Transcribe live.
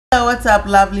Hello, what's up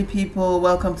lovely people?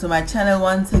 Welcome to my channel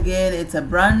once again. It's a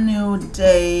brand new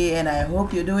day and I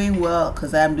hope you're doing well,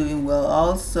 because I'm doing well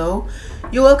also.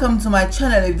 You're welcome to my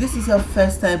channel. If this is your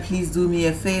first time, please do me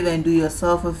a favor and do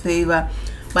yourself a favor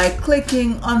by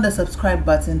clicking on the subscribe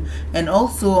button and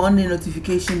also on the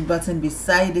notification button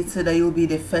beside it, so that you'll be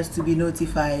the first to be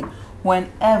notified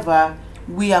whenever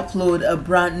we upload a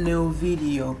brand new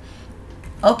video.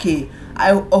 Okay,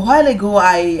 a while ago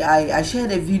I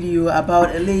shared a video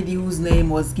about a lady whose name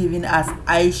was given as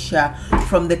Aisha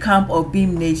from the camp of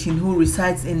Beam Nation, who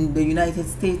resides in the United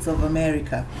States of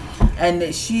America,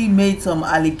 and she made some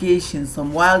allegations,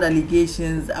 some wild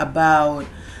allegations about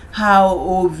how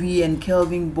OV and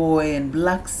Kelvin Boy and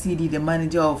Black Cedi, the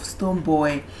manager of Stone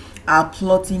Boy, are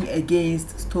plotting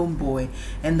against Stone Boy,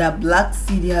 and that Black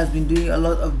Cedi has been doing a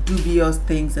lot of dubious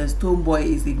things and Stone Boy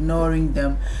is ignoring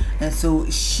them, and so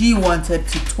she wanted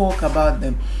to talk about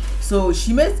them. So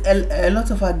she made a lot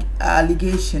of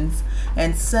allegations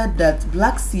and said that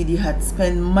Black Cedi had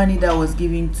spent money that was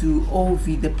given to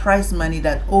OV, the prize money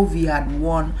that OV had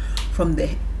won from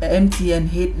the MTN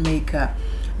hitmaker,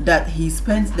 that he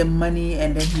spent the money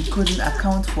and then he couldn't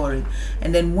account for it,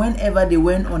 and then whenever they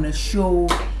went on a show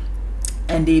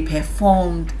and they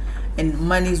performed and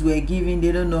monies were given,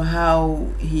 they don't know how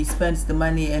he spends the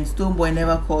money, and Stone Boy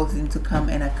never calls him to come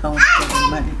and account for the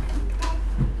money.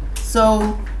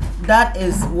 So that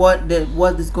is what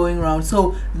is going around.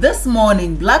 So this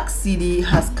morning Black Cedi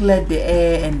has cleared the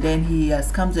air, and then he has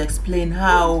come to explain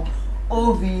how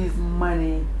OV's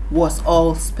money was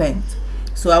all spent.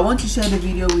 So I want to share the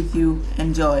video with you.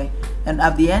 Enjoy, and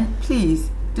at the end,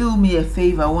 please do me a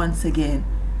favor once again,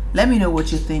 let me know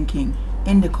what you're thinking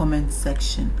in the comment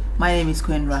section. My name is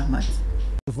Queen Rahmat.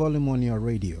 The volume on your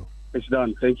radio. It's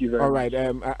done. Thank you very much. All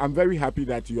right. I'm very happy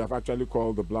that you have actually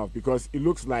called the bluff, because it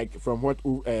looks like from what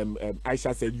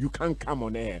Aisha said, you can't come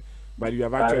on air, but you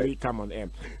have actually come on air.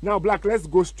 Now, Black, let's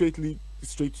go straight to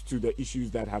the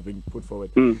issues that have been put forward.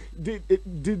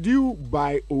 Did you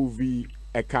buy OV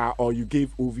a car, or you gave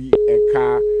OV a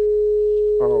car?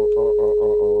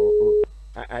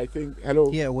 I think, hello.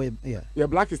 Yeah,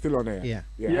 Black is still on air. Yeah.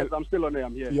 Yes, I'm still on air.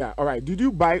 I'm here. Yeah. All right. Did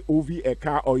you buy OV a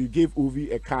car, or you gave OV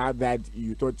a car that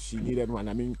you thought she needed one?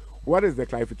 I mean, what is the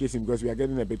clarification? Because we are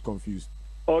getting a bit confused.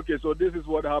 Okay, so this is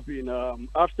what happened.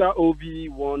 After OV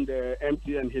won the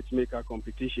MTN Hitmaker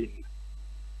competition,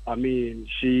 I mean,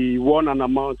 she won an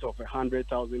amount of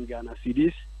 100,000 Ghana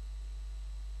cedis,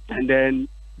 and then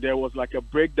there was like a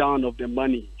breakdown of the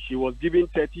money. She was given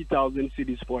 30,000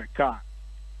 cedis for a car.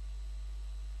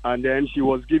 And then she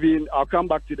was giving, I'll come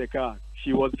back to the car,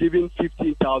 she was giving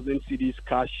 15,000 cedis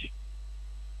cash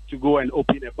to go and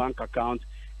open a bank account.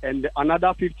 And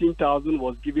another 15,000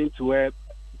 was given to her.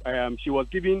 She was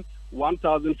giving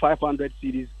 1,500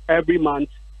 cedis every month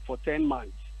for 10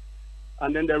 months.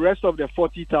 And then the rest of the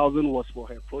 40,000 was for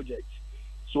her project.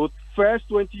 So first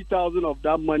 20,000 of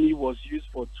that money was used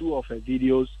for 2 of her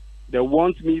videos, the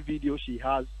Want Me video she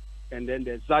has, and then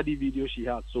the Cedi video she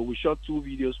has. So we shot 2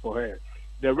 videos for her.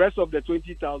 The rest of the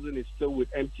 20,000 is still with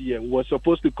MTN. We're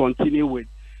supposed to continue with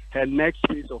her next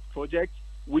phase of project,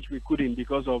 which we couldn't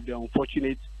because of the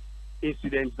unfortunate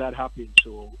incidents that happened.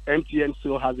 So MTN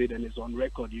still has it and it's on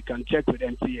record. You can check with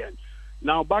MTN.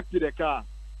 Now back to the car.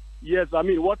 Yes, I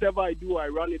mean, whatever I do, I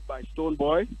run it by Stone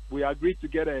Boy. We agreed to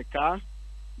get a car.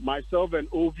 Myself and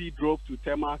OV drove to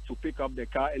Tema to pick up the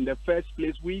car. And the first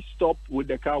place we stopped with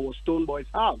the car was Stone Boy's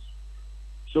house.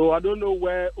 So I don't know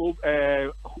where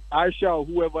Aisha or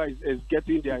whoever is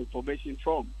getting their information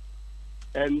from.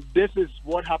 And this is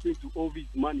what happened to OV's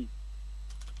money.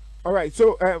 All right.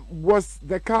 So was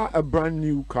the car a brand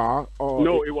new car? Or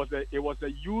no, it was a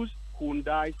used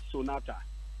Hyundai Sonata.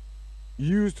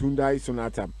 Used Hyundai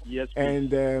Sonata. Yes.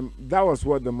 Please. And that was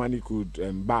what the money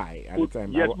could buy at the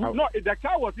time. Yes. No, the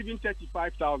car was even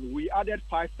 35,000. We added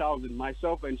 5,000,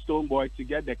 myself and Stone Boy, to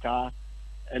get the car.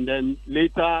 And then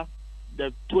later,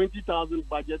 the 20,000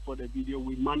 budget for the video,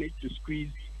 we managed to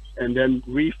squeeze and then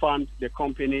refund the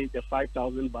company the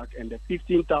 5,000 back, and the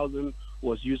 15,000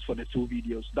 was used for the 2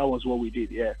 videos. That was what we did.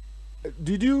 Yeah.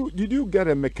 Did you get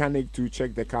a mechanic to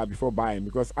check the car before buying?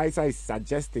 Because Isa is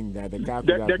suggesting that the car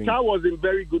car was in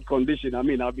very good condition. I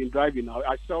mean, I've been driving.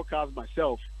 I sell cars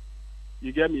myself.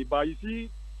 You get me? But you see,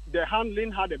 the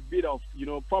handling had a bit of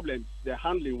problems. The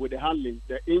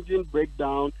engine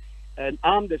breakdown. And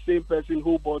I'm the same person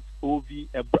who bought OV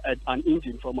an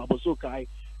engine from Abosokai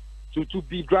to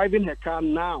be driving her car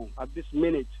now at this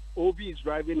minute. OV is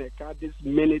driving her car this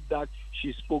minute that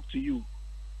she spoke to you.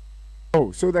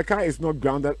 Oh, so the car is not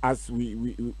grounded as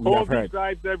we have heard. OV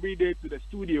drives every day to the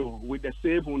studio with the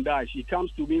same Hyundai. She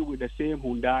comes to me with the same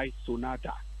Hyundai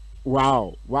Sonata.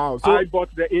 Wow, wow. So I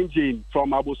bought the engine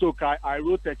from Abosokai. I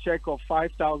wrote a check of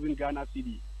 5,000 Ghana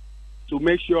Cedi to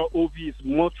make sure OV is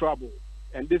more trouble.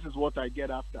 And this is what I get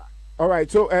after. all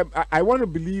right, so I want to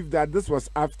believe that this was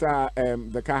after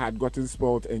the car had gotten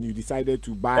spoiled and you decided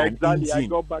to buy an Exactly. I engine.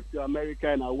 got back to America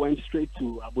and I went straight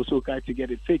to Abosokai to get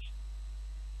it fixed.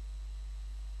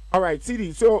 All right,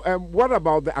 Cedi. So, what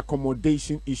about the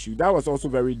accommodation issue? That was also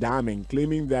very damning,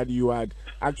 claiming that you had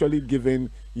actually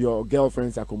given your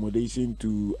girlfriend's accommodation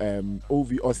to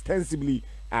OV ostensibly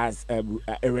as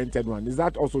a rented one. Is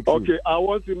that also true? Okay, I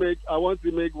want to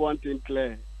make one thing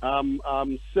clear.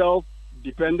 I'm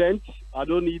self-dependent. I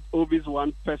don't need OV's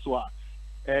one peswa,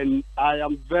 and I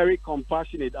am very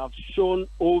compassionate. I've shown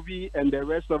OV and the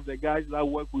rest of the guys that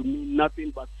work with me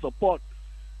nothing but support.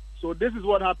 So this is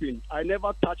what happened. I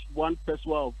never touched one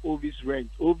peswa of OV's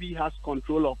rent. OV has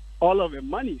control of all of the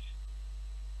monies.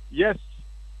 Yes,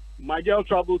 my girl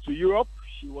traveled to Europe.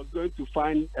 She was going to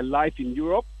find a life in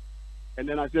Europe. And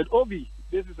then I said, OV,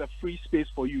 this is a free space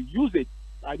for you. Use it.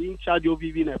 I didn't charge OV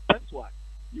even a peswa.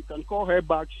 You can call her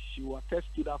back. She will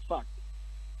attest to that fact.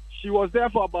 She was there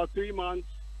for about 3 months.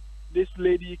 This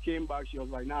lady came back. She was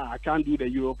like, nah, I can't do the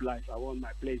Europe life. I want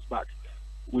my place back.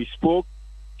 We spoke.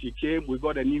 She came, we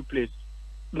got a new place.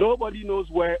 Nobody knows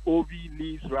where OV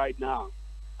lives right now.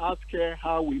 Ask her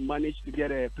how we managed to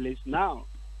get her a place now.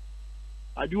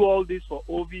 I do all this for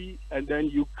OV, and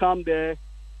then you come there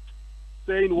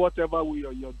saying whatever with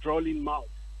your drawling mouth.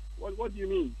 What do you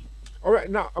mean? All right,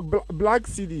 now Black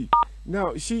Cedi.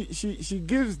 Now she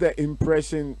gives the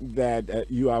impression that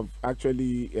you have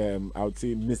actually I would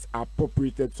say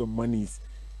misappropriated some monies.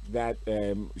 That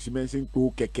she mentioned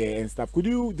Keke and stuff. Could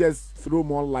you just throw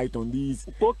more light on these?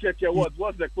 Keke,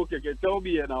 what's the Keke? Tell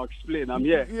me and I'll explain. I'm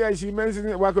here. Yeah, she mentioned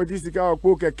Wakodistika or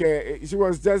Keke. She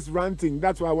was just ranting.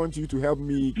 That's why I want you to help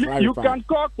me clarify. You can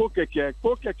call Keke.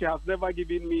 Keke has never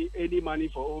given me any money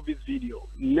for Obi's video.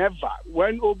 Never.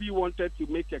 When Obi wanted to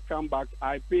make a comeback,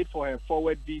 I paid for her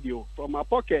forward video from my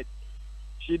pocket.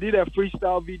 She did a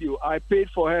freestyle video. I paid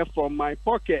for her from my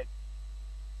pocket.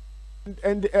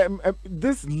 And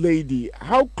this lady,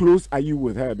 how close are you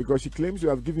with her? Because she claims you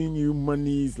have given you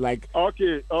monies like...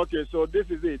 Okay, so this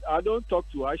is it. I don't talk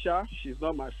to Aisha. She's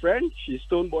not my friend. She's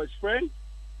Stoneboy's friend.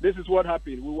 This is what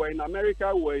happened. We were in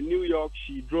America. We were in New York.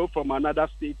 She drove from another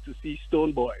state to see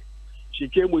Stoneboy. She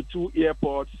came with 2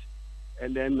 airports,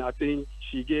 and then I think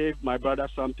she gave my brother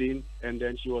something, and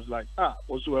then she was like,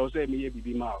 also I'll say me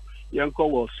baby mao. Yanko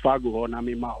was Fargo on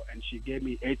Amimao, and she gave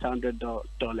me $800.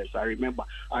 I remember.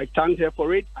 I thanked her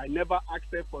for it. I never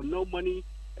asked her for no money,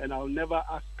 and I'll never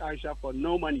ask Aisha for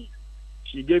no money.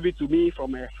 She gave it to me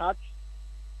from her heart.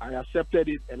 I accepted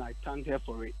it, and I thanked her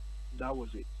for it. That was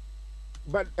it.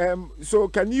 But so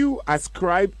can you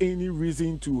ascribe any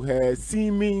reason to her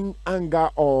seeming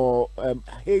anger or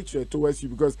hatred towards you?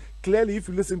 Because clearly, if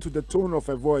you listen to the tone of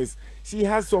her voice, she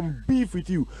has some beef with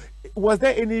you. Was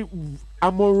there any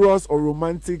amorous or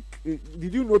romantic?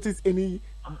 Did you notice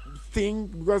anything?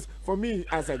 Because for me,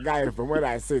 as a guy, from where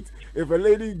I sit, if a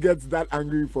lady gets that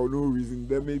angry for no reason,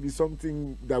 there may be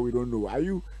something that we don't know. Are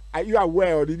you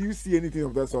aware, or did you see anything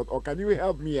of that sort, or can you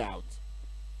help me out?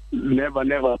 Never.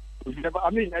 I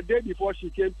mean, a day before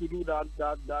she came to do that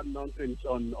nonsense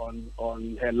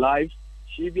on her live,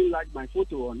 she even liked my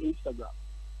photo on Instagram.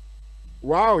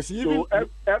 Wow,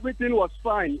 everything was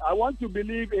fine. I want to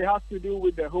believe it has to do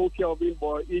with the whole Kelvin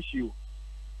boy issue.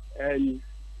 And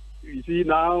you see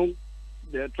now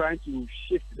they're trying to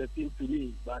shift the thing to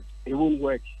me, but it won't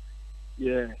work.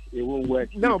 Yeah, it won't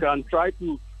work. No.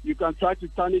 You can try to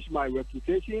tarnish my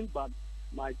reputation, but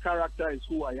my character is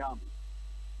who I am.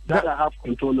 That I have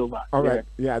control over. All right.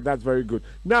 Yeah, that's very good.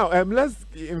 Now,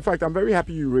 in fact, I'm very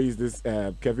happy you raised this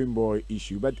Kevin Boy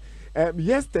issue. But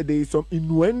yesterday, some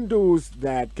innuendos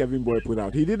that Kevin Boy put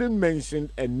out. He didn't mention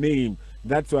a name.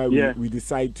 That's why we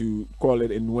decide to call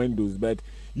it innuendos. But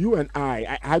you and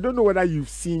I don't know whether you've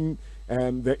seen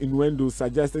the innuendos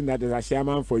suggesting that there's a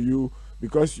shaman for you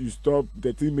because you stopped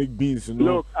the team make beans. You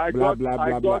know, look,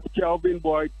 I got Kelvin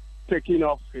Boy taking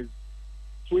off his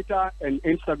Twitter and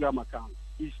Instagram account.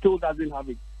 He still doesn't have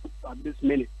it at this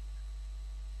minute.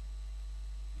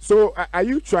 So are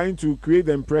you trying to create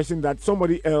the impression that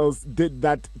somebody else did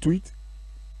that tweet?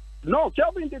 No,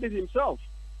 Kelvin did it himself.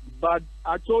 But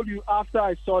I told you after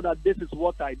I saw that this is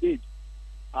what I did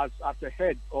as a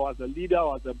head or as a leader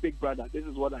or as a big brother, this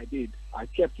is what I did. I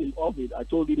kept him off it. I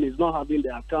told him he's not having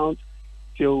the account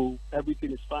till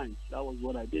everything is fine. That was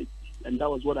what I did. And that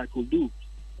was what I could do.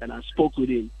 And I spoke with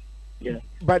him. Yeah.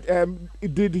 But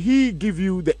did he give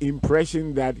you the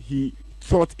impression that he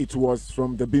thought it was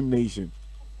from the Beam Nation?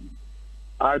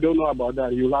 I don't know about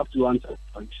that. You'll have to answer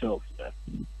for yourself. Yeah.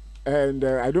 And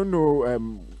I don't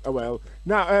know. Well,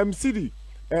 now, Cedi,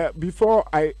 before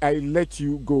I let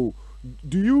you go,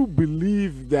 do you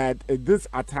believe that this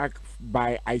attack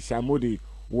by Aisha Modi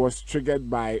was triggered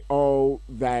by all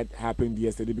that happened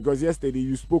yesterday? Because yesterday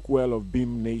you spoke well of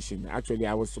Beam Nation. Actually,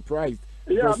 I was surprised.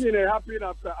 Yeah, I mean, it happened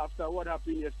after what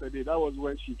happened yesterday. That was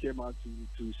when she came out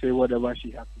to say whatever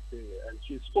she had to say, and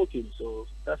she's spoken. So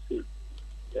that's it.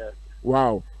 Yeah.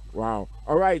 Wow. Wow.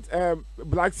 All right.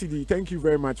 Black Cedi, thank you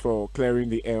very much for clearing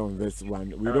the air on this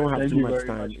one. We don't have too much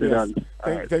time. Yes.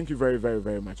 Thank you very, very,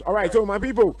 very much. All right. So, my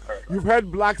people, you've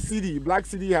heard Black Cedi. Black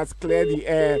Cedi has cleared the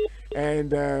air.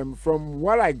 And from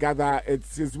what I gather,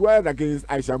 it's his word against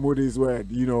Aisha Modi's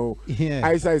word. You know,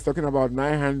 Aisha is talking about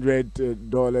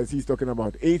 $900. He's talking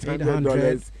about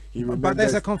 $800. But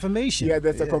there's a confirmation. Yeah,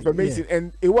 there's a confirmation.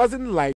 And it wasn't like